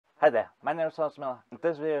Hi there, my name is Osmel, and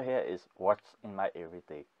this video here is what's in my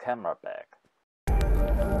everyday camera bag.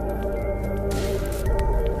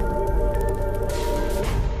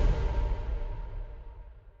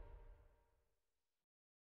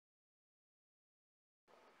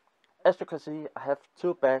 As you can see, I have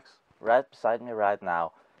two bags right beside me right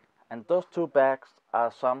now, and those two bags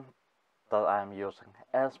are some that I am using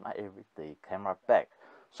as my everyday camera bag.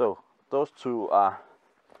 So those two are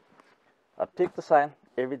a Peak Design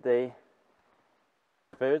Everyday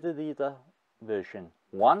 30-liter version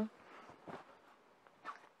 1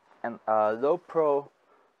 and a low pro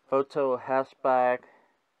photo hashtag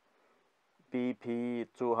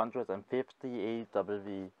BP250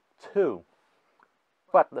 AW2.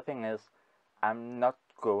 But the thing is, I'm not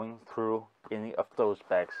going through any of those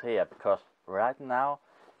bags here because right now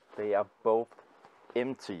they are both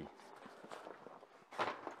empty.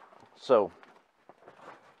 So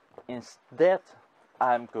instead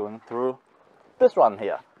I'm going through this one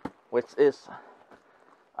here, which is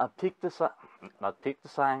a not Peak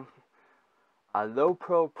Design, a low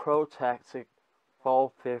pro tactic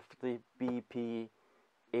 450 BP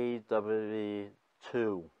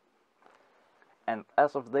AW2. And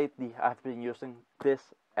as of lately, I've been using this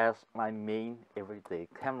as my main everyday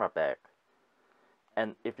camera bag.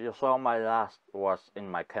 And if you saw my last what's in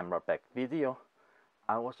my camera bag video,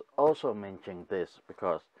 I was also mentioning this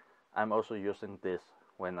because I'm also using this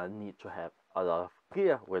when I need to have a lot of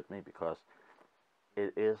gear with me, because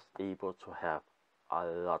it is able to have a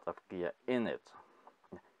lot of gear in it.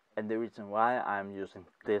 And the reason why I'm using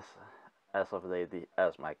this as of lately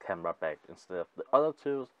as my camera bag instead of the other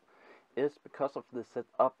two is because of the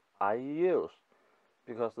setup I use.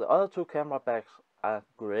 Because the other two camera bags are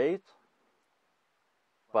great,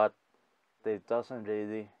 but they doesn't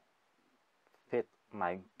really fit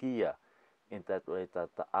my gear in that way that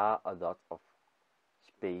there are a lot of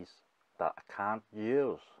space that I can't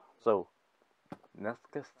use. So let's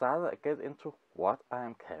get started and get into what I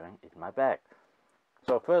am carrying in my bag.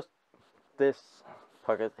 So first, this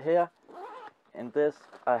pocket here. In this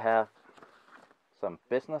I have some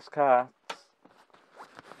business cards,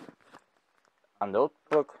 a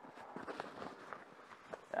notebook,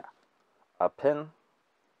 a pen,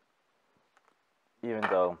 even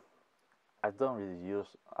though I don't really use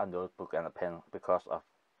a notebook and a pen because of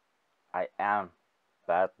I am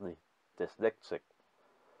badly dyslexic,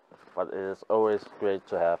 but it is always great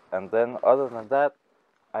to have. And then other than that,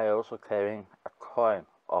 I also carrying a coin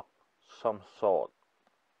of some sort.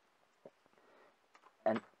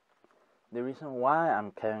 And the reason why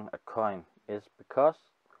I'm carrying a coin is because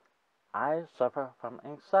I suffer from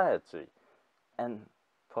anxiety, and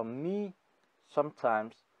for me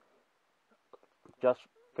sometimes just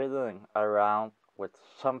fiddling around with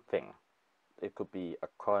something, it could be a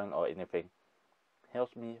coin or anything,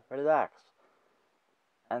 helps me relax.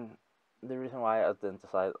 And the reason why I then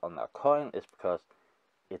decided on a coin is because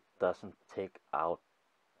it doesn't take out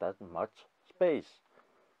that much space.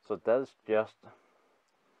 So that is just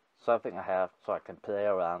something I have so I can play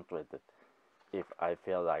around with it if I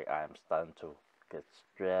feel like I'm starting to get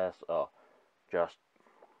stressed or just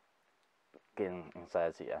getting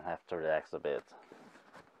anxiety and have to relax a bit.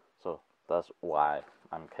 So that's why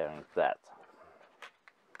I'm carrying that.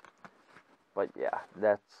 But yeah,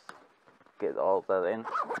 let's get all that in.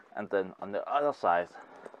 And then on the other side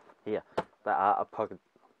here, there are a pocket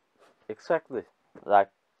exactly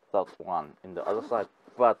like that one in the other side,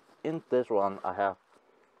 but in this one I have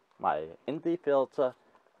my ND filter,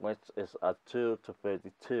 which is a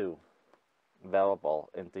 2-32 variable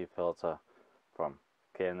ND filter from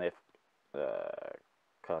KNF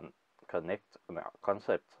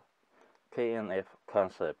KNF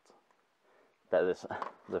concept. That is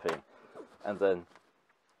the thing. And then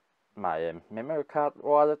my memory card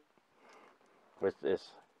wallet, which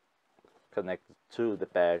is connected to the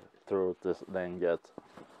bag through this lanyard.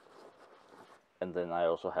 And then I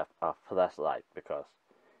also have a flashlight, because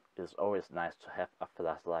it's always nice to have a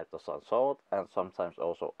flashlight of some sort, and sometimes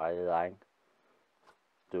also I like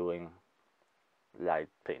doing light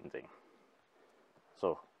painting.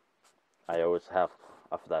 So I always have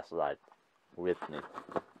a flashlight with me.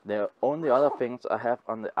 The only other things I have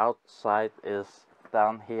on the outside is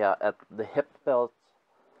down here at the hip belt.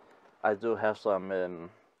 I do have some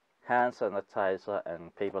hand sanitizer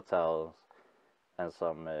and paper towels and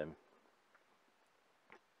some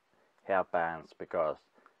hair bands, because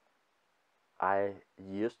I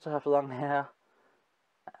used to have long hair,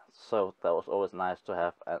 so that was always nice to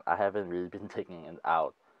have, and I haven't really been taking it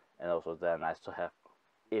out. And also they're nice to have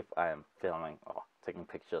if I am filming or taking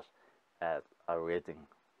pictures at a wedding.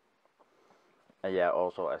 And yeah,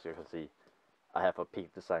 also as you can see, I have a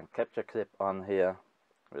Peak Design capture clip on here,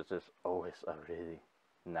 which is always a really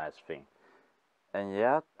nice thing. And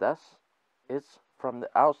yeah, that's it from the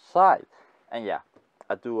outside. And yeah,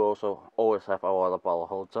 I do also always have a water bottle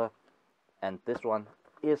holder, and this one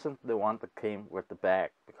isn't the one that came with the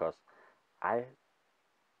bag, because I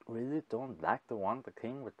really don't like the one that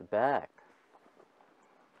came with the bag.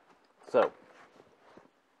 So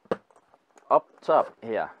up top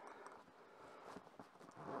here,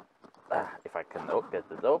 if I can get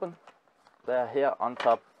it open, there here on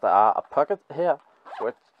top there are a pocket here,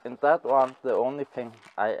 which in that one the only thing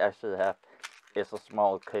I actually have is a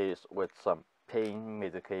small case with some pain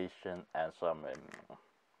medication and some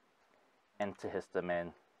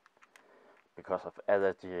antihistamine because of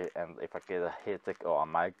allergy, and if I get a headache or a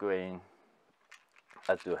migraine,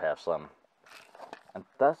 I do have some. And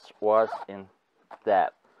that's what's in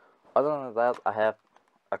that. Other than that, I have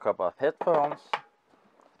a couple of headphones,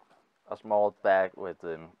 a small bag with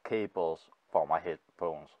cables for my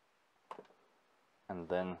headphones, and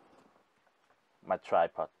then my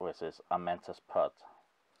tripod, which is a Mantis Pod.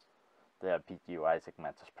 They are PGY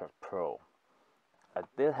Mantis Pod Pro. I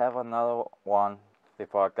did have another one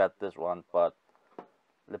before I got this one, but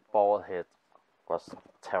the ball head was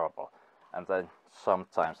terrible. And then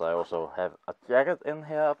sometimes I also have a jacket in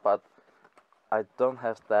here, but I don't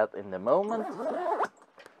have that in the moment.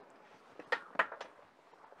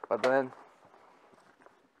 But then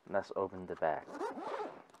let's open the bag.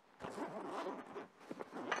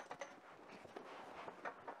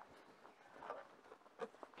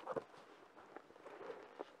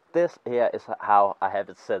 This here is how I have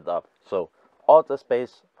it set up. So all the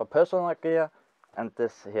space for personal gear, and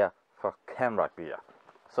this here for camera gear.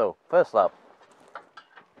 So first up,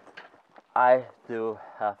 I do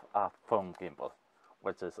have a foam gimbal,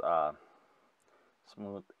 which is a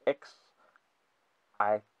Smooth X.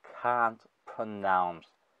 I can't pronounce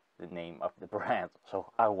the name of the brand,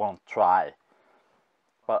 so I won't try.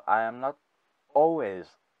 But I am not always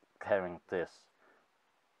carrying this.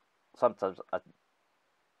 Sometimes I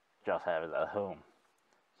just have it at home.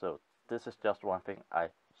 So this is just one thing I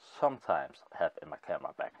sometimes have in my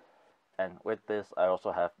camera bag. And with this I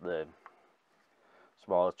also have the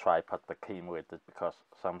small tripod that came with it, because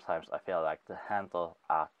sometimes I feel like the handles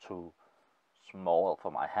are too small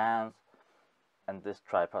for my hands, and this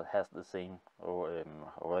tripod has the same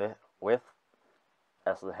width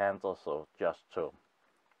as the handle, so just to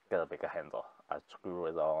get a bigger handle I screw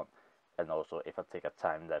it on. And also if I take a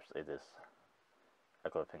time lapse, it is a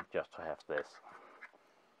good thing just to have this.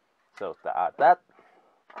 So there are that.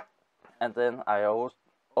 And then I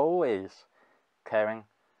always carrying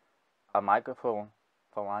a microphone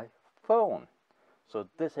for my phone. So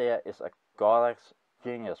this here is a Gorex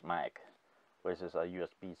Genius mic, which is a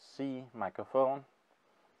USB-C microphone,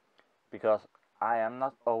 because I am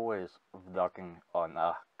not always vlogging on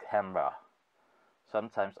a camera.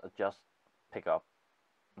 Sometimes I just pick up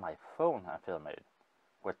my phone and film it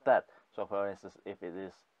with that. So for instance, if it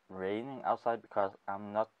is raining outside, because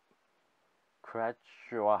I'm not quite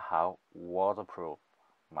sure how waterproof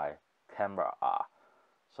my camera are,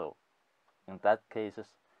 so in that cases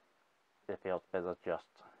it feels better just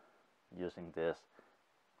using this.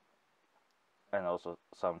 And also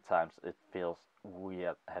sometimes it feels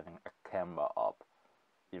weird having a camera up,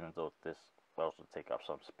 even though this will also take up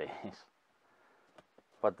some space.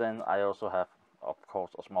 But then I also have, of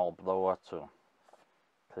course, a small blower to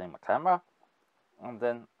clean my camera. And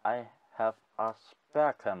then I have a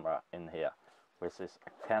spare camera in here, which is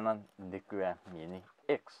a Canon Nikon Mini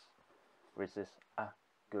X, which is a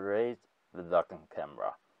great vlogging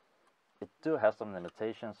camera. It do have some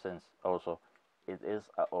limitations, since also it is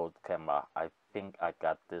an old camera. I think I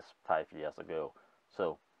got this 5 years ago,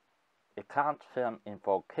 so it can't film in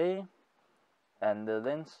 4K, and the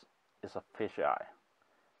lens is a fisheye,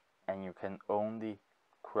 and you can only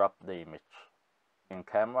crop the image in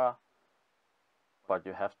camera, but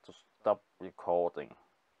you have to stop recording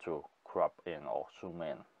to crop in or zoom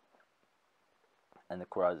in, and the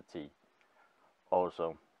quality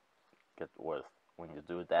also gets worse when you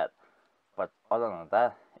do that. But other than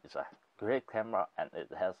that, it's a great camera, and it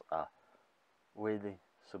has a really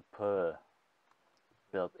superb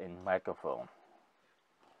built-in microphone.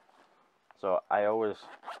 So I always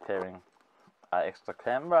carrying an extra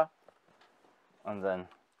camera, and then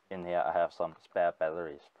in here I have some spare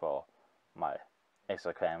batteries for my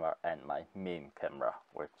extra camera and my main camera,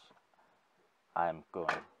 which I'm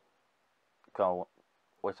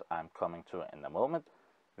coming to in a moment.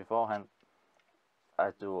 Beforehand,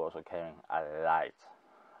 I do also carrying a light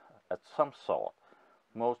at some sort.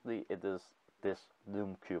 Mostly it is this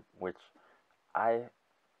Lume Cube, which I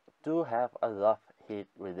do have a love-hate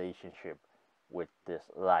relationship with this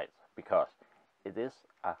light because it is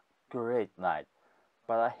a great light,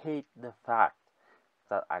 but I hate the fact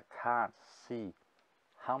that I can't see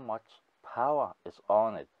how much power is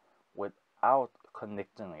on it without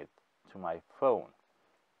connecting it to my phone,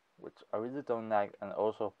 which I really don't like. And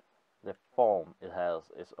also the form it has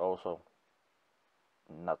is also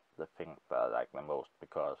not the thing that I like the most,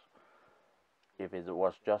 because if it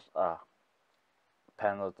was just a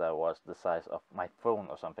panel that was the size of my phone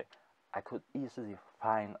or something, I could easily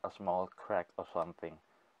find a small crack or something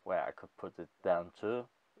where I could put it down to,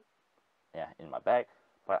 yeah, in my bag,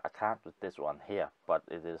 but I can't with this one here. But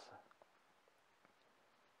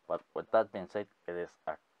with that being said, it is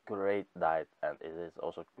a great light, and it is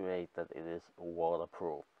also great that it is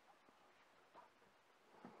waterproof.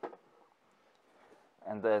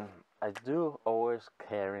 And then I do always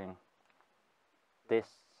carrying this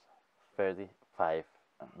 35mm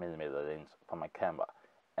lens for my camera,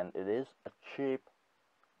 and it is a cheap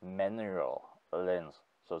manual lens,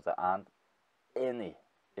 so there aren't any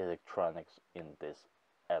electronics in this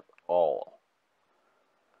at all.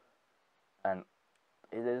 And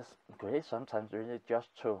it is great sometimes really just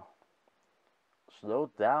to slow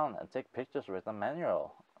down and take pictures with a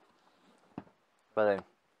manual. But then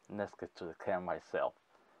let's get to the camera itself.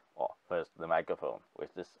 Or first the microphone, which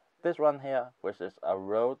is this one here, which is a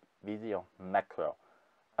Rode Video Macro.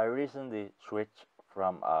 I recently switched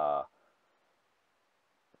from a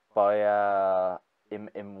Boya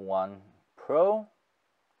MM1 Pro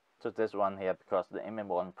to this one here, because the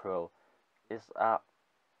MM1 Pro is a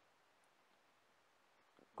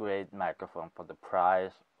great microphone for the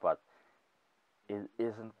price, but it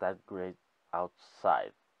isn't that great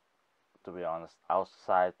outside. To be honest,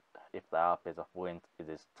 outside, if there are a bit of wind, it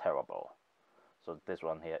is terrible. So this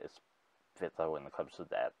one here is better when it comes to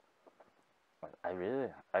that. But I really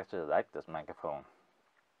actually like this microphone.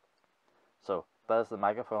 So that's the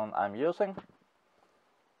microphone I'm using.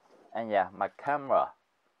 And yeah, my camera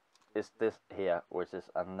is this here, which is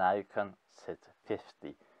a Nikon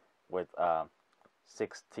Z50 with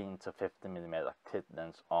 16 to 50mm kit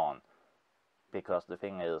lens on. Because the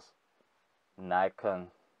thing is,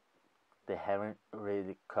 Nikon, they haven't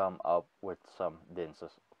really come up with some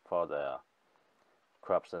lenses for the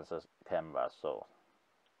crop sensor camera, so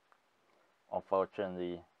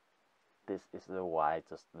unfortunately this is the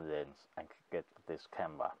widest lens I could get with this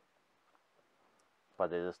camera,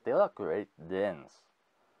 but it is still a great lens.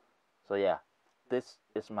 So yeah, this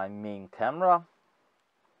is my main camera.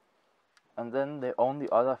 And then the only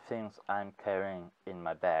other things I'm carrying in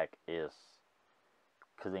my bag is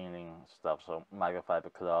cleaning stuff, so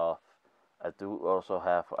microfiber cloth. I do also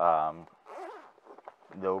have a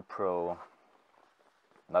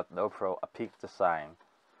Peak Design.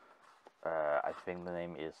 I think the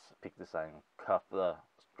name is Peak Design cuffler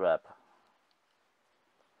strap,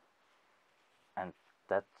 and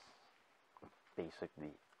that's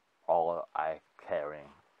basically all I carrying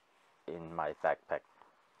in my backpack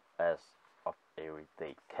as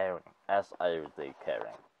everyday carrying.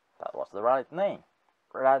 That was the right name.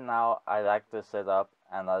 Right now I like the setup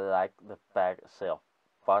and I like the bag itself,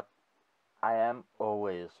 but I am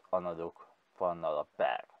always on a look for another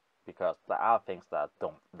bag, because there are things that I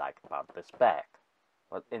don't like about this bag.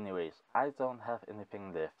 But anyways, I don't have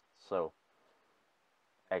anything left, so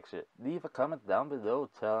actually leave a comment down below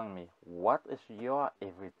telling me what is your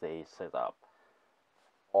everyday setup,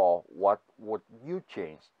 or what would you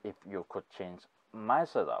change if you could change my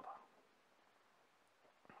setup.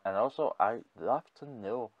 And also I'd love to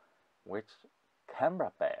know which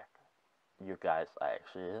camera bag you guys are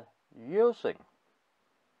actually using,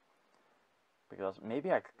 because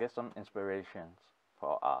maybe I could get some inspirations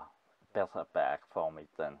for a better bag for me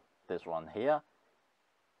than this one here.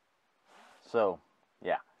 So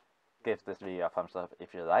yeah, give this video a thumbs up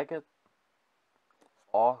if you like it,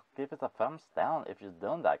 or give it a thumbs down if you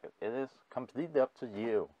don't like it. It is completely up to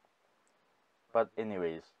you. But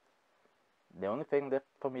anyways, the only thing left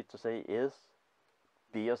for me to say is,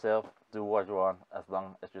 be yourself, do what you want, as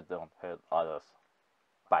long as you don't hurt others.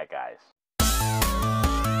 Bye guys.